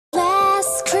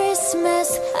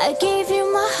I gave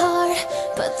you my heart,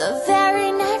 but the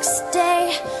very next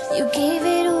day you gave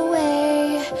it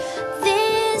away.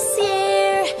 This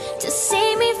year, to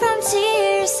save me from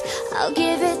tears, I'll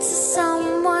give it to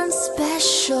someone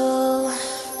special.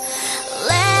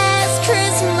 Last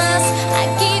Christmas, I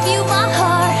gave you my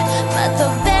heart, but the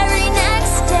very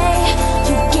next day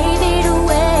you gave it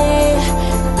away.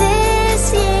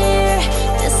 This year,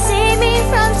 to save me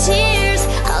from tears,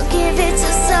 I'll give it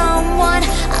to someone.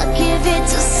 I'll give it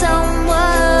to someone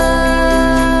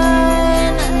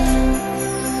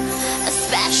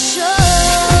special.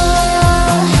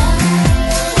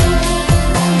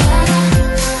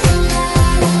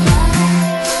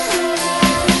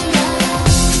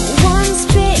 Once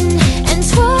bitten and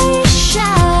twice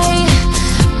shy,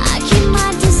 I keep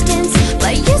my distance,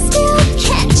 but you still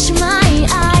catch my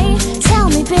eye. Tell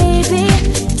me, baby,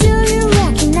 do you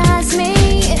recognize me?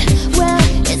 Well,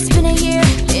 it's been a year,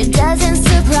 it doesn't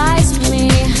surprise me.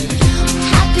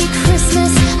 Happy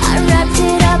Christmas, I wrapped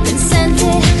it up and sent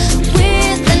it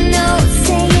with a note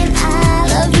saying I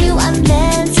love you, I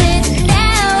meant it.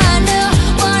 Now I know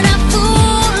what a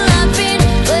fool I've been,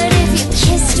 but if you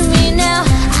kissed me now,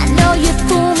 I know you'd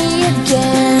fool me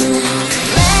again.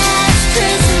 Last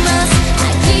Christmas, I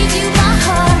gave you my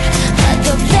heart, but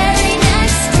the very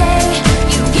next day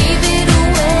you gave it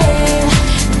away.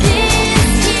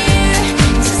 This year,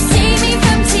 to save me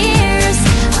from tears,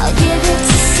 I'll give it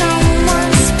to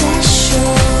someone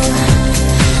special.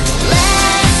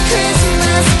 Last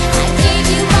Christmas, I gave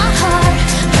you my heart,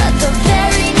 but the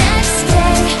very next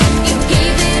day you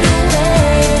gave it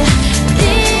away.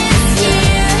 This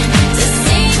year, to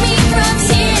save me from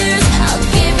tears, I'll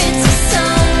give it to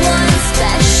someone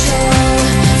special.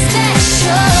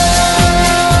 Special.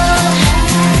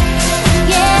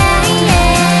 Yeah,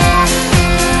 yeah.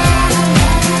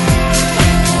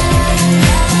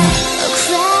 A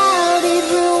crowded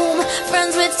room,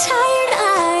 friends with tired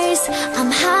eyes.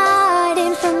 I'm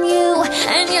hiding from you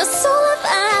and your soul of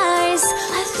eyes.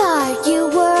 I thought you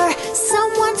were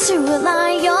someone to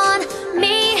rely on.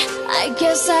 Me, I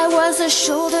guess I was a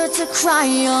shoulder to cry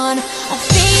on. A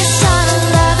face on a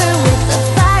lover with a